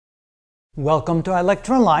Welcome to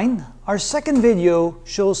ilectureonline. Our second video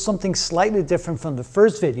shows something slightly different from the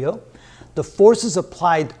first video. The forces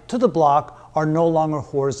applied to the block are no longer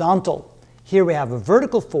horizontal. Here we have a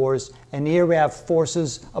vertical force, and here we have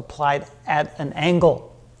forces applied at an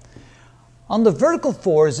angle. On the vertical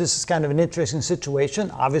force, this is kind of an interesting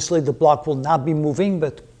situation. Obviously the block will not be moving,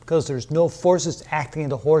 but because there's no forces acting in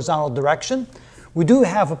the horizontal direction, we do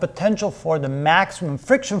have a potential for the maximum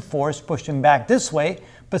friction force pushing back this way.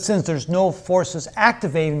 But since there's no forces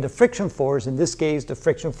activating the friction force, in this case the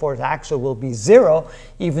friction force actually will be zero,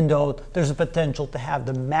 even though there's a potential to have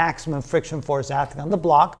the maximum friction force acting on the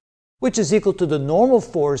block, which is equal to the normal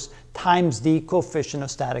force times the coefficient of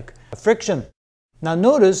static friction. Now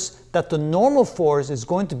notice that the normal force is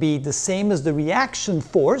going to be the same as the reaction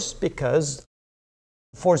force because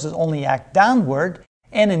forces only act downward,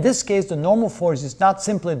 and in this case the normal force is not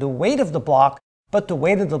simply the weight of the block, but the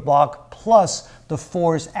weight of the block plus the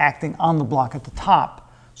force acting on the block at the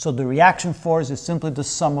top. So the reaction force is simply the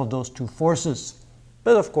sum of those two forces.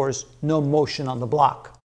 But of course, no motion on the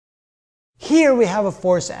block. Here we have a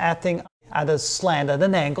force acting at a slant at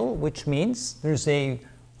an angle, which means there's a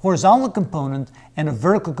horizontal component and a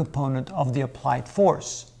vertical component of the applied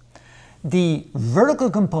force. The vertical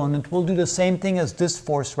component will do the same thing as this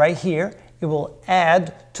force right here. It will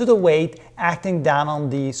add to the weight acting down on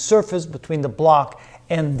the surface between the block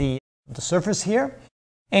and the surface here.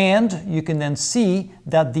 And you can then see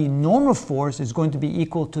that the normal force is going to be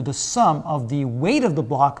equal to the sum of the weight of the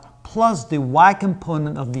block plus the y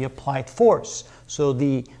component of the applied force. So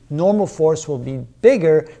the normal force will be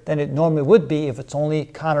bigger than it normally would be if it's only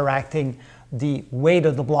counteracting the weight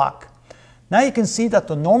of the block. Now you can see that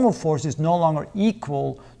the normal force is no longer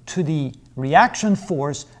equal to the reaction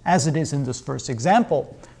force as it is in this first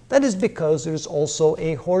example. That is because there's also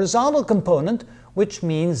a horizontal component, which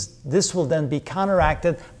means this will then be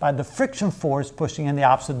counteracted by the friction force pushing in the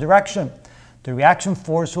opposite direction. The reaction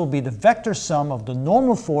force will be the vector sum of the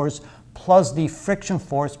normal force plus the friction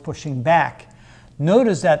force pushing back.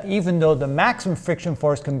 Notice that even though the maximum friction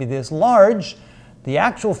force can be this large, the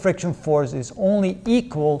actual friction force is only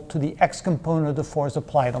equal to the x component of the force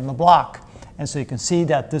applied on the block. And so you can see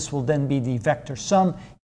that this will then be the vector sum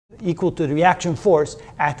equal to the reaction force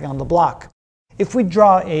acting on the block. If we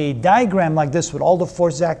draw a diagram like this with all the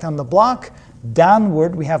forces acting on the block,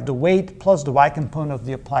 downward we have the weight plus the y component of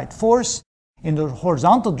the applied force. In the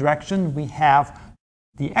horizontal direction we have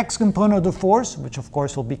the x component of the force, which of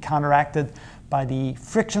course will be counteracted by the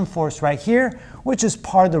friction force right here, which is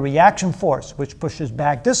part of the reaction force, which pushes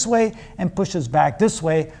back this way and pushes back this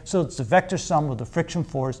way. So it's the vector sum of the friction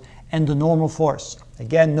force and the normal force.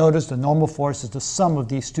 Again, notice the normal force is the sum of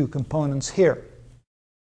these two components here.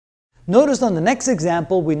 Notice on the next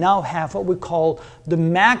example, we now have what we call the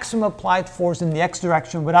maximum applied force in the x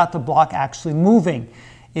direction without the block actually moving.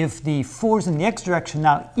 If the force in the x direction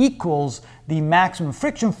now equals the maximum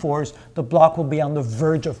friction force, the block will be on the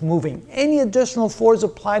verge of moving. Any additional force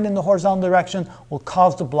applied in the horizontal direction will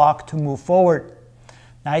cause the block to move forward.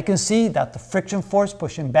 Now you can see that the friction force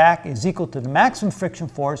pushing back is equal to the maximum friction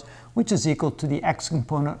force, which is equal to the x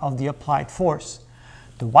component of the applied force.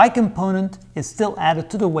 The y component is still added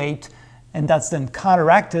to the weight, and that's then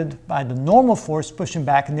counteracted by the normal force pushing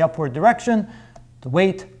back in the upward direction, the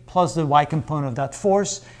weight plus the y component of that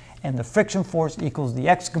force, and the friction force equals the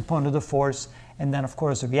x component of the force, and then of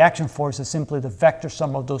course the reaction force is simply the vector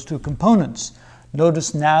sum of those two components.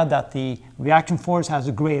 Notice now that the reaction force has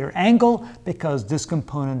a greater angle because this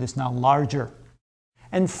component is now larger.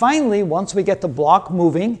 And finally, once we get the block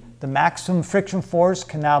moving, the maximum friction force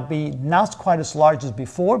can now be not quite as large as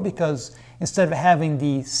before because instead of having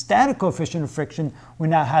the static coefficient of friction, we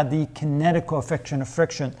now have the kinetic coefficient of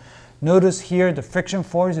friction. Notice here the friction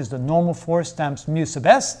force is the normal force times mu sub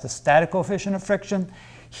s, the static coefficient of friction.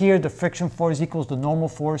 Here the friction force equals the normal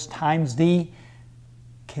force times the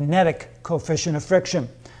kinetic coefficient of friction.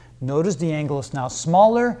 Notice the angle is now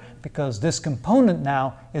smaller because this component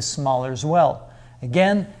now is smaller as well.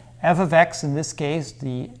 Again, f of x, in this case,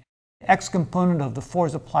 the x component of the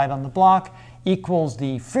force applied on the block equals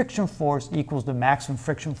the friction force equals the maximum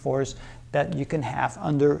friction force that you can have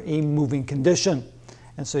under a moving condition.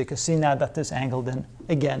 And so you can see now that this angle then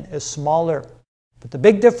again is smaller. But the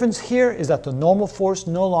big difference here is that the normal force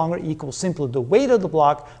no longer equals simply the weight of the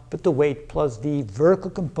block, but the weight plus the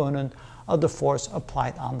vertical component of the force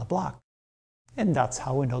applied on the block. And that's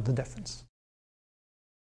how we know the difference.